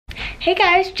Hey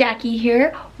guys, Jackie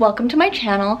here. Welcome to my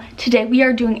channel. Today we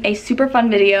are doing a super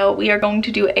fun video. We are going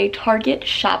to do a Target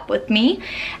shop with me.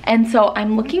 And so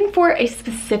I'm looking for a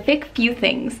specific few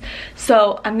things.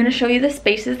 So I'm gonna show you the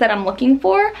spaces that I'm looking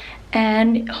for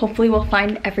and hopefully we'll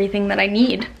find everything that I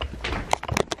need.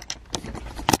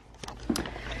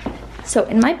 So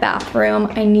in my bathroom,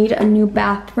 I need a new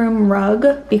bathroom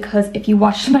rug because if you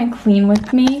watched my clean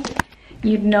with me,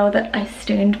 you'd know that I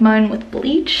stained mine with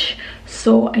bleach.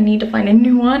 So I need to find a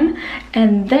new one.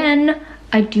 And then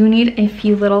I do need a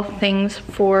few little things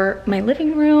for my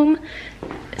living room.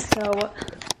 So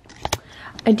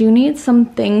I do need some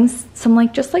things,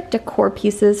 just decor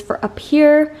pieces for up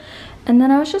here. And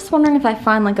then I was just wondering if I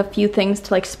find like a few things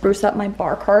to spruce up my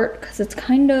bar cart because it's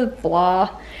kind of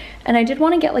blah. And I did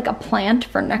want to get a plant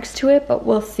for next to it, but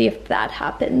we'll see if that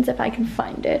happens, if I can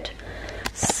find it.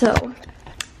 So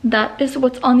that is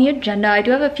what's on the agenda. I do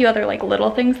have a few other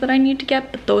little things that I need to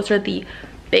get, but those are the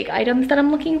big items that I'm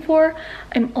looking for.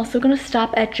 I'm also gonna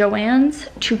stop at Joann's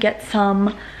to get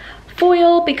some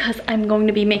foil because I'm going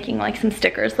to be making some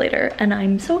stickers later and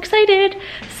I'm so excited.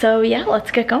 So yeah, let's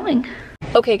get going.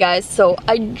 Okay guys, so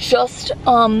I just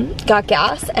got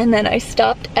gas and then I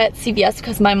stopped at CVS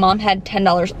because my mom had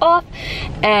 $10 off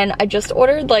and I just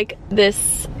ordered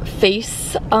this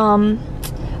face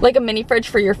a mini fridge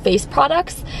for your face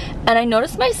products, and I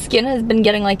noticed my skin has been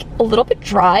getting a little bit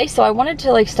dry, so I wanted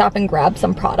to stop and grab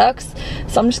some products.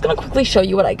 So I'm just gonna quickly show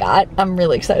you what I got. I'm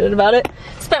really excited about it.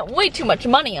 Spent way too much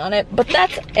money on it, but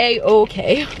that's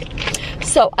a-okay.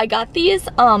 So I got these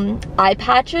eye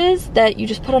patches that you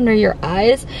just put under your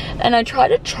eyes, and I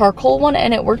tried a charcoal one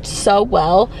and it worked so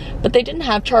well, but they didn't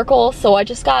have charcoal, so I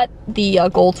just got the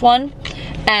gold one.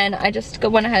 And I just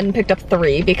went ahead and picked up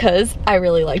 3 because I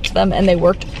really liked them and they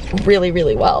worked really,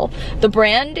 really well. The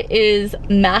brand is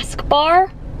Mask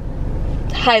Bar.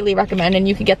 Highly recommend, and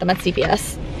you can get them at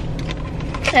CVS.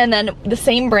 And then the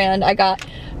same brand, I got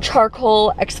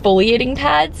charcoal exfoliating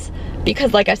pads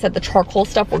because like I said, the charcoal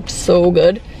stuff worked so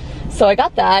good. So I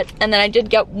got that, and then I did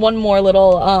get one more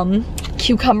little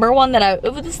cucumber one that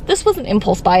this was an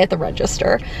impulse buy at the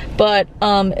register, but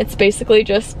it's basically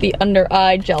just the under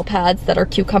eye gel pads that are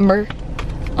cucumber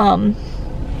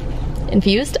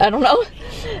infused, I don't know.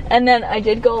 And then I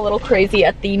did go a little crazy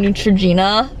at the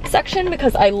Neutrogena section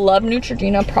because I love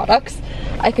Neutrogena products.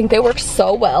 I think they work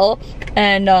so well,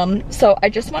 and so I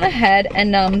just went ahead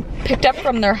and picked up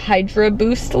from their Hydra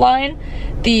Boost line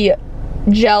the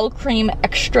gel cream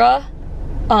extra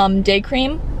day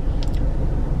cream.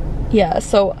 Yeah,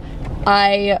 so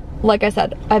like I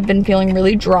said, I've been feeling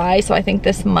really dry, so I think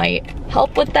this might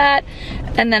help with that.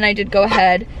 And then I did go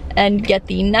ahead and get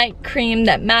the night cream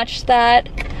that matched that.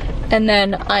 And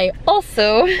then I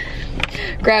also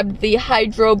grabbed the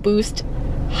Hydro Boost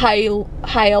I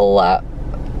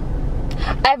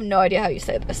have no idea how you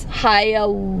say this.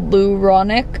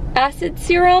 Hyaluronic acid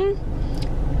serum,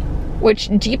 which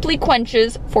deeply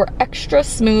quenches for extra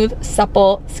smooth,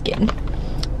 supple skin.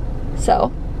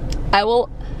 So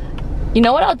you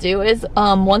know what I'll do is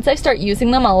once I start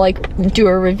using them, I'll do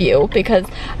a review because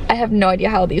I have no idea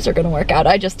how these are gonna work out.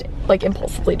 I just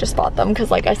impulsively just bought them because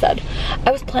like I said,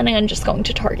 I was planning on just going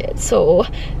to Target, so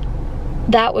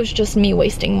that was just me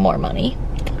wasting more money.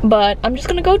 But I'm just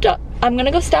gonna go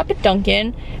stop at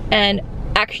Dunkin' and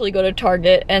actually go to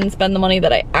Target and spend the money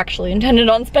that I actually intended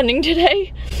on spending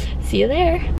today. See you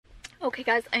there. Okay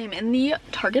guys, I am in the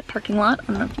Target parking lot. I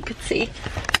don't know if you could see.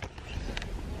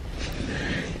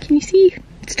 Can you see?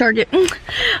 It's Target.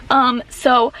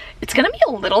 So it's gonna be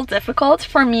a little difficult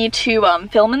for me to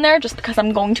film in there just because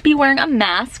I'm going to be wearing a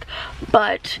mask,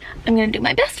 but I'm gonna do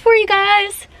my best for you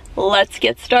guys. Let's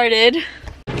get started.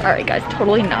 All right guys,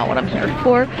 totally not what I'm here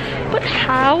for, but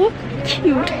how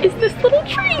cute is this little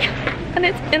tree? And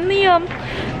it's in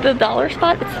the dollar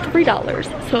spot. It's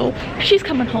 $3, so she's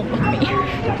coming home with me.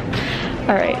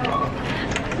 All right,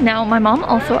 now my mom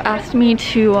also asked me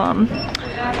to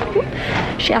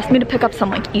she asked me to pick up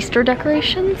some Easter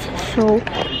decorations, so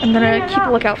I'm gonna keep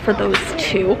a lookout for those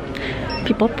too.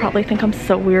 People probably think I'm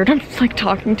so weird. I'm just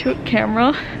talking to a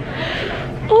camera.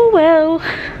 Oh well,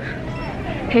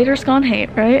 haters gonna hate,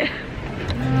 right?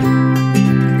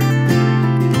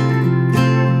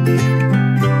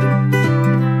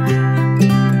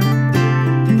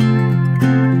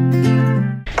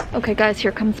 Okay guys,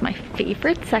 here comes my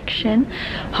favorite section,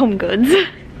 home goods.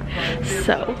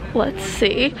 So let's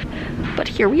see, but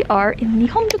here we are in the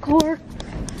home decor.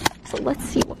 So let's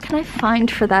see, what can I find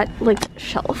for that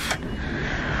shelf?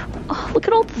 Oh, look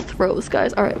at all the throws,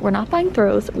 guys. All right, we're not buying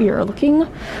throws. We are looking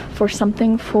for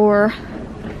something for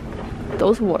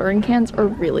those watering cans are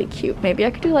really cute. Maybe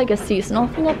I could do like a seasonal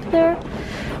thing up there.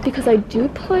 because I do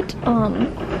put,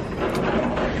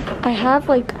 I have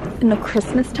like in the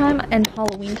Christmas time and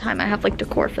Halloween time, I have like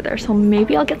decor for there. So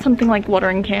maybe I'll get something like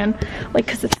watering can, like,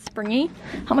 cause it's springy.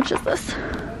 How much is this?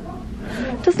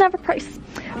 Doesn't have a price,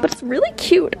 but it's really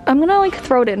cute. I'm gonna like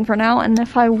throw it in for now, and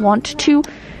if I want to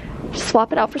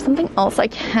swap it out for something else, I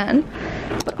can.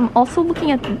 But I'm also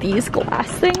looking at these glass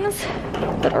things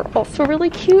that are also really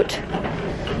cute.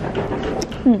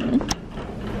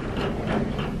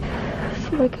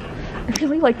 So like, I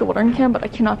really like the watering can, but I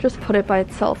cannot just put it by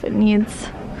itself. It needs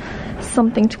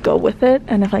something to go with it,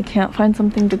 and if I can't find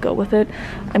something to go with it,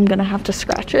 I'm gonna have to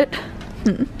scratch it.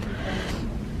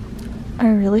 I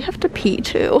really have to pee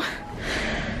too.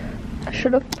 I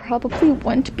should have probably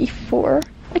went before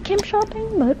I came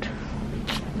shopping, but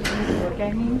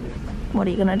what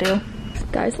are you gonna do?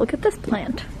 Guys, look at this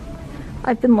plant.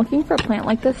 I've been looking for a plant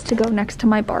like this to go next to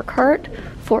my bar cart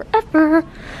forever,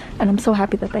 and I'm so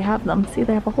happy that they have them. See,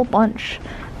 they have a whole bunch,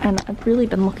 and I've really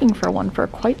been looking for one for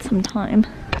quite some time.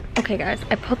 Okay guys,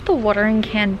 I put the watering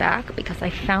can back because I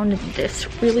found this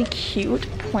really cute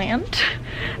plant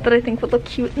that I think would look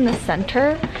cute in the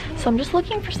center. So I'm just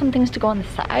looking for some things to go on the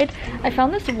side. I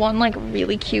found this one like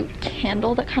really cute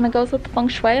candle that kind of goes with the feng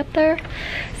shui up there.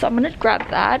 So I'm gonna grab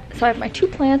that. So I have my two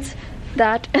plants,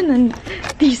 that, and then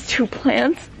these two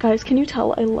plants. Guys, can you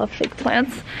tell I love fake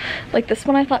plants? Like this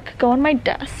one I thought could go on my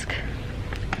desk.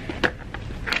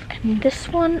 And this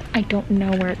one, I don't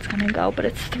know where it's gonna go, but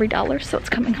it's $3, so it's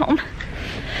coming home.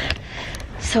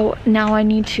 So now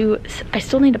I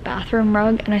still need a bathroom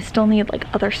rug, and I still need like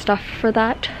other stuff for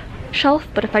that shelf,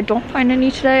 but if I don't find any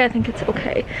today, I think it's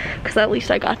okay, because at least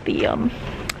I got the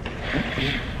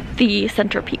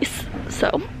centerpiece.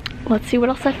 So let's see what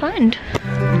else I find.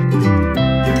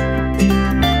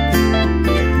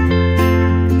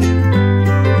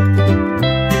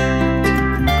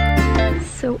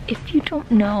 So if you don't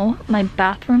know, my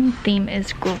bathroom theme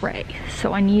is gray,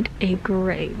 so I need a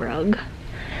gray rug.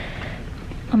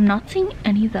 I'm not seeing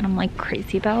any that I'm like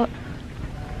crazy about.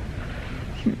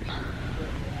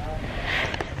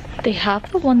 They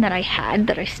have the one that I had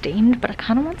that I stained, but I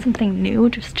kind of want something new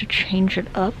just to change it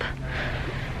up.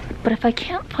 But if I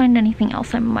can't find anything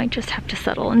else, I might just have to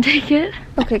settle and take it.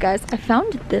 Okay guys, I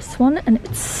found this one and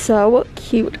it's so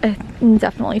cute. I'm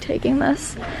definitely taking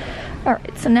this. All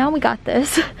right, so now we got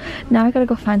this. Now I gotta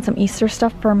go find some Easter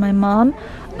stuff for my mom.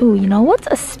 Ooh, you know what's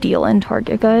a steal in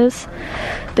Target, guys?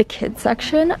 The kids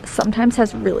section sometimes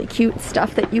has really cute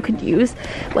stuff that you could use,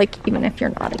 like even if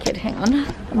you're not a kid. Hang on,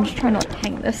 I'm just trying to like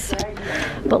hang this.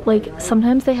 But like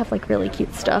sometimes they have like really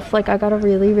cute stuff. Like I got a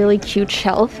really cute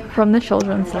shelf from the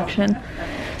children's section,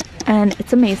 and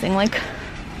it's amazing. Like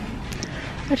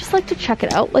I just like to check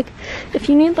it out. Like if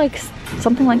you need like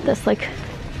something like this, like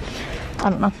I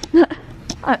don't know.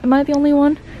 Am I the only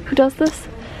one who does this?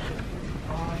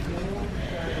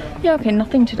 Yeah, okay,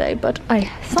 nothing today, but I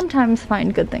sometimes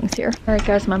find good things here. All right,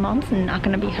 guys, my mom's not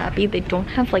gonna be happy. They don't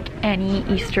have like any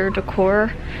Easter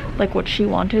decor, like what she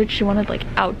wanted. She wanted like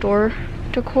outdoor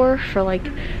decor for like,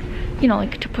 you know,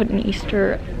 like to put an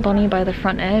Easter bunny by the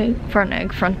front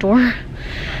door.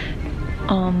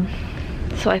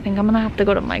 So I think I'm gonna have to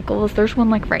go to Michael's. There's one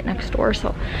like right next door,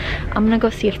 so I'm gonna go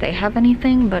see if they have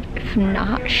anything, but if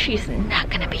not, she's not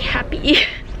gonna be happy.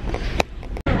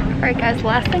 Alright guys,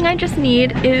 last thing I just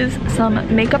need is some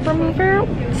makeup remover.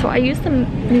 So I use the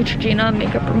Neutrogena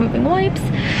makeup removing wipes.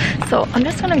 So I'm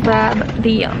just gonna grab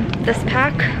the this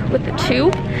pack with the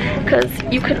two, because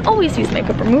you can always use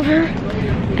makeup remover,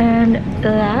 and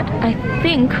that I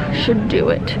think should do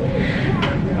it.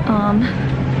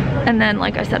 And then,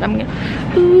 like I said, I'm gonna,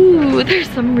 ooh, there's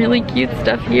some really cute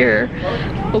stuff here.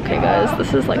 Okay guys,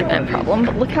 this is like my problem,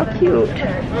 but look how cute.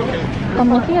 I'm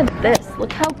looking at this,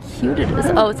 look how cute it is.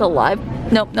 Oh, it's alive.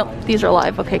 Nope, these are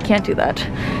live. Okay, can't do that,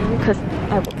 because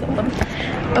I will kill them.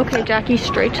 Okay, Jackie,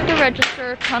 straight to the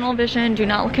register, tunnel vision, do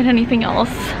not look at anything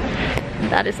else.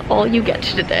 That is all you get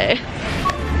today.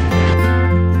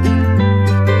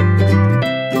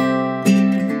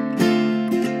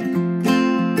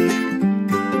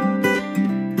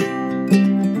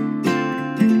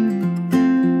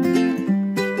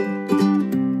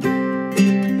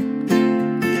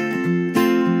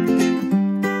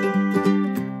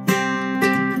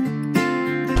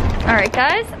 Alright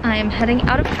guys, I am heading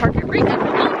out of Target right now.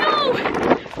 Oh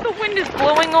no! The wind is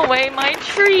blowing away my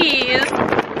trees. It's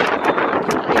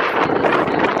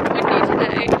windy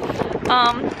today.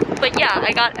 But yeah,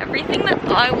 I got everything that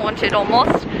I wanted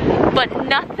almost, but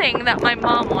nothing that my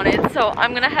mom wanted. So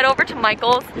I'm gonna head over to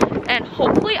Michael's, and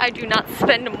hopefully I do not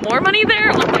spend more money there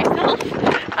on myself.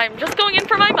 I'm just going in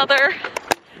for my mother,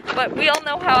 but we all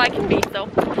know how I can be, so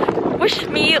wish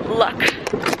me luck.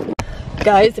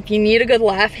 Guys, if you need a good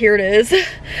laugh, here it is.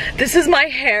 This is my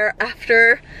hair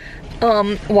after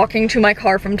walking to my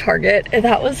car from Target.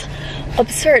 That was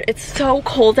absurd. It's so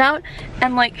cold out,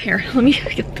 and like, here, let me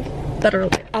get the better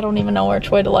light. I don't even know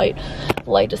which way to light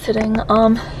is hitting.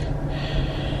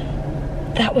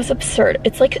 That was absurd.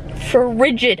 It's like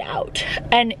frigid out,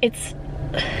 and it's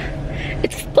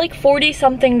like 40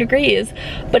 something degrees,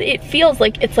 but it feels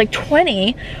like it's like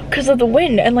 20 because of the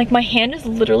wind, and like my hand is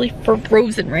literally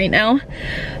frozen right now.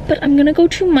 But I'm gonna go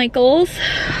to Michael's.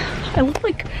 I look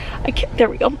like I can't, there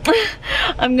we go.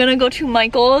 I'm gonna go to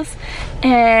Michael's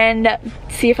and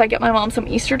see if I get my mom some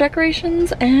Easter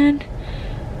decorations, and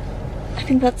I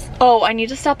think that's, oh, I need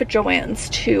to stop at Joann's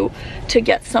to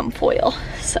get some foil,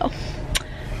 so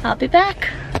I'll be back.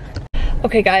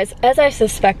 Okay guys, as I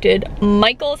suspected,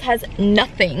 Michael's has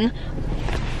nothing.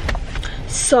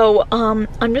 So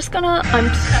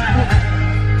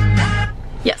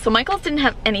yeah, so Michael's didn't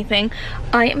have anything.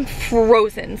 I am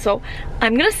frozen, so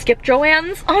I'm gonna skip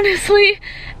Joann's, honestly,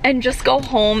 and just go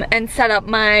home and set up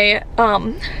my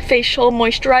facial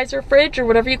moisturizer fridge, or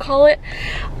whatever you call it.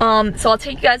 So I'll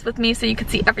take you guys with me so you can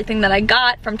see everything that I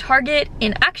got from Target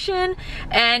in action,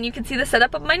 and you can see the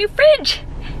setup of my new fridge.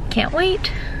 Can't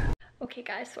wait. Okay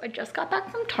guys, so I just got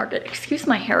back from Target. Excuse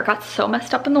my hair, got so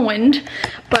messed up in the wind.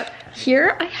 But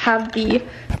here I have the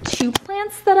 2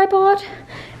 plants that I bought,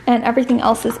 and everything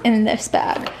else is in this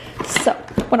bag. So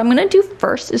what I'm gonna do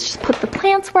first is just put the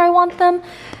plants where I want them,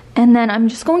 and then I'm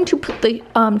just going to put the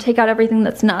take out everything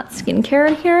that's not skincare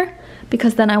in here,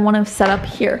 because then I want to set up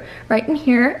here. Right in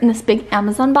here, in this big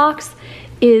Amazon box,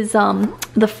 is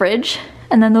the fridge.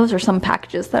 And then those are some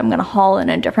packages that I'm gonna haul in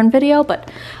a different video, but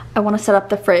I wanna set up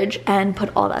the fridge and put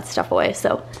all that stuff away,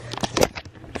 so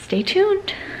stay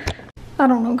tuned. I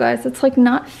don't know guys, it's like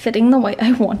not fitting the way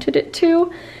I wanted it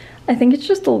to. I think it's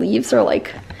just the leaves are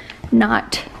like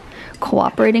not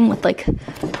cooperating with like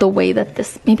the way that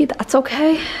this, maybe that's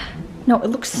okay. No, it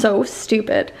looks so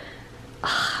stupid.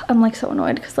 Ugh, I'm like so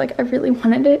annoyed because like I really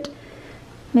wanted it.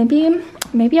 Maybe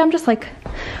I'm just like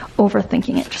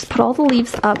overthinking it. Just put all the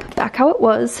leaves up back how it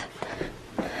was.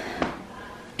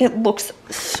 It looks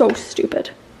so stupid.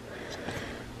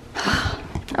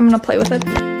 I'm gonna play with it.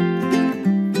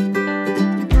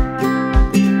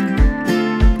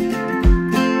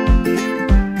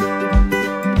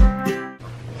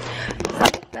 Is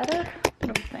that better?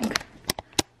 What do you think?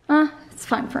 It's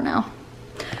fine for now.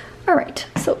 All right,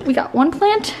 so we got 1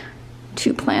 plant,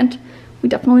 2 plant. We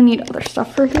definitely need other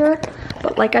stuff for here,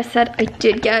 but like I said, I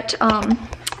did get a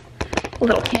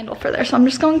little candle for there, so I'm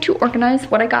just going to organize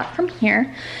what I got from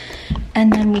here,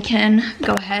 and then we can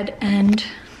go ahead and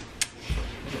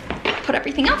put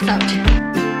everything else out.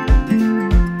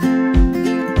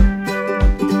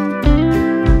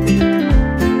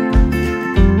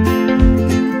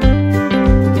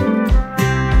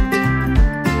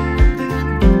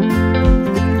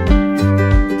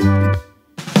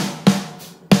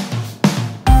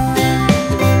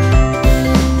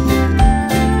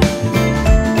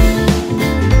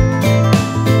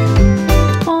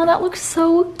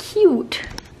 So cute.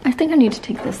 I think I need to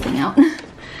take this thing out.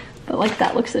 But like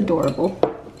that looks adorable.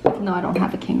 Even though I don't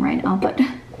have a king right now, but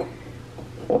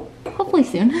hopefully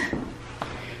soon.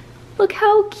 Look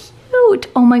how cute.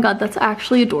 Oh my god, that's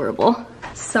actually adorable.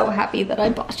 So happy that I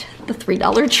bought the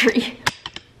 $3 tree.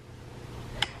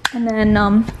 And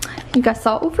then you guys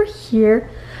saw over here,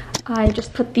 I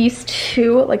just put these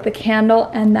 2, like the candle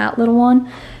and that little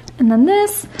one, and then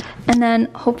this, and then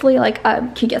hopefully like I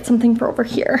could get something for over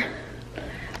here.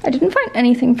 I didn't find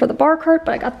anything for the bar cart,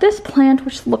 but I got this plant,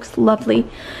 which looks lovely.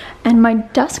 And my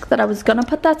desk that I was gonna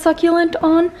put that succulent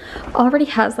on already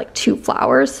has like 2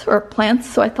 flowers or plants,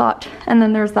 so I thought, and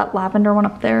then there's that lavender one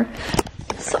up there.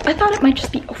 So I thought it might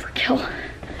just be overkill.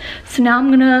 So now I'm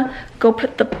gonna go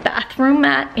put the bathroom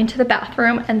mat into the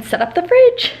bathroom and set up the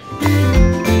fridge.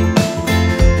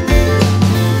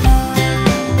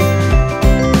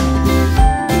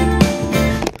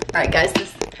 All right guys,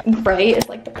 this gray is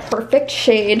like the perfect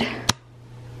shade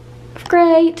of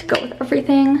gray to go with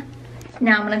everything.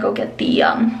 Now I'm gonna go get the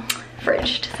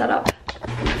fridge to set up.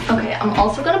 Okay, I'm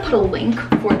also gonna put a link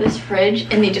for this fridge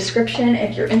in the description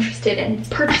if you're interested in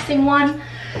purchasing one.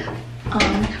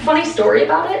 Funny story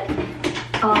about it.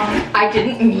 I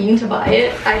didn't mean to buy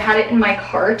it. I had it in my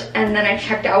cart and then I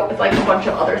checked out with like a bunch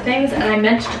of other things, and I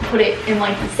meant to put it in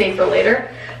like the save for later,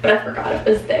 but I forgot it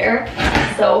was there.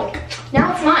 So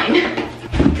now it's mine.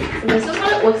 So this is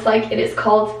what it looks like. It is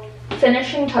called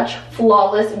Finishing Touch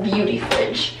Flawless Beauty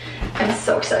Fridge. I'm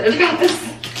so excited about this.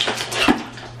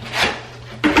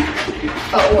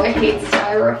 Oh, I hate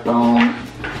styrofoam.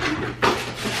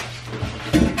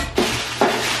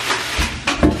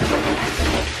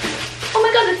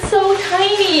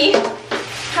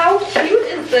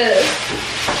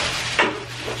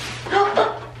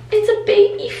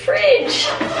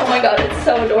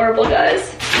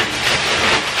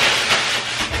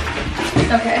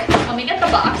 Okay, let me get the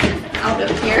boxes out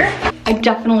of here. I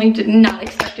definitely did not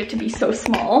expect it to be so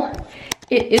small.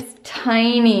 It is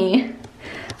tiny.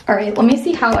 All right, let me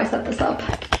see how I set this up.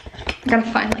 I gotta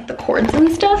find like the cords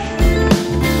and stuff.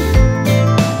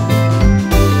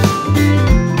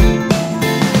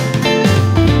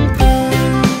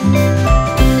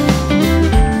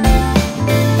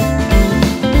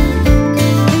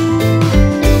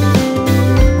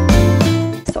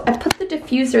 So I put the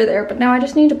diffuser there, but now I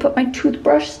just need to put my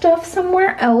toothbrush stuff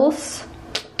somewhere else,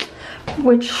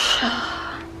 which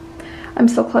I'm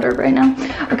so cluttered right now.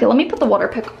 Okay, let me put the water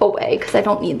pick away because I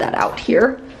don't need that out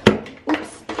here.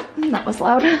 Oops, that was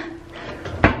loud.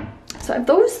 So I have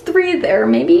those three there,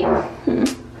 maybe. I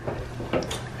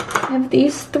have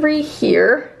these three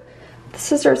here. The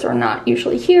scissors are not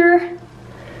usually here.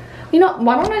 You know,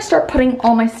 why don't I start putting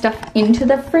all my stuff into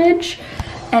the fridge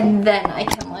and then I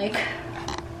can like,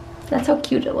 that's how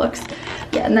cute it looks.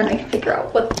 Yeah, and then I can figure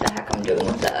out what the heck I'm doing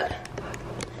with that.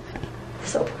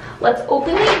 So let's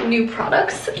open the new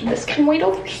products. This can wait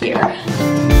over here.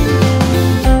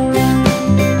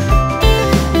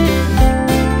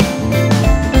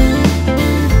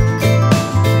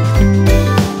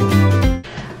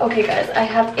 Okay guys, I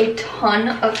have a ton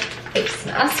of face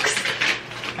masks.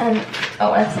 And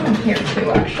oh, I have some in here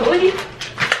too actually.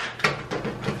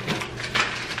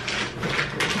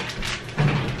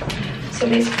 So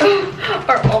these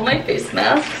are all my face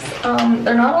masks.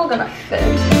 They're not all gonna fit.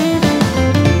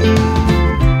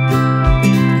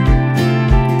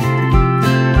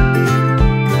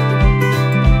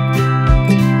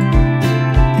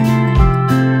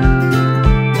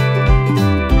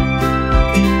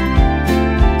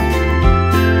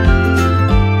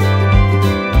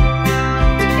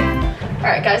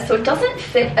 So it doesn't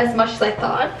fit as much as I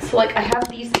thought. So like I have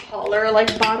these taller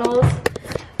like bottles.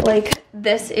 Like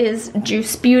this is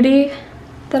Juice Beauty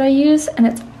that I use and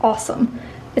it's awesome.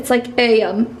 It's like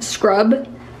a scrub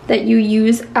that you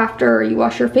use after you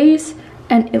wash your face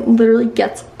and it literally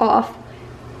gets off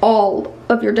all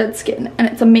of your dead skin and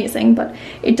it's amazing, but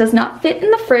it does not fit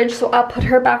in the fridge, so I'll put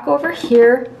her back over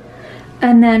here.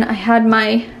 And then I had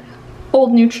my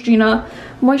old Neutrogena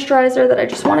moisturizer that I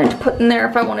just wanted to put in there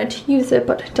if I wanted to use it,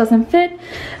 but it doesn't fit.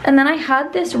 And then I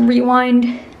had this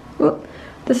Rewind,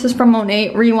 this is from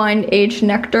Monet, Rewind Age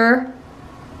Nectar,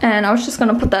 and I was just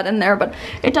gonna put that in there, but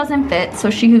it doesn't fit, so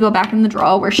she could go back in the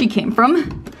drawer where she came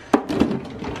from.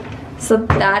 So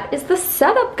that is the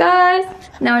setup, guys.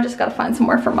 Now I just gotta find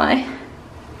somewhere for my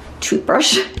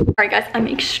toothbrush. All right guys, I'm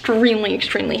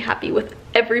extremely happy with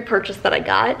every purchase that I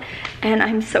got and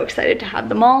I'm so excited to have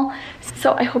them all.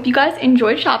 So I hope you guys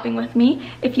enjoyed shopping with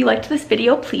me. If you liked this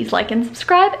video, please like and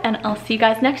subscribe and I'll see you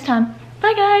guys next time.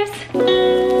 Bye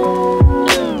guys.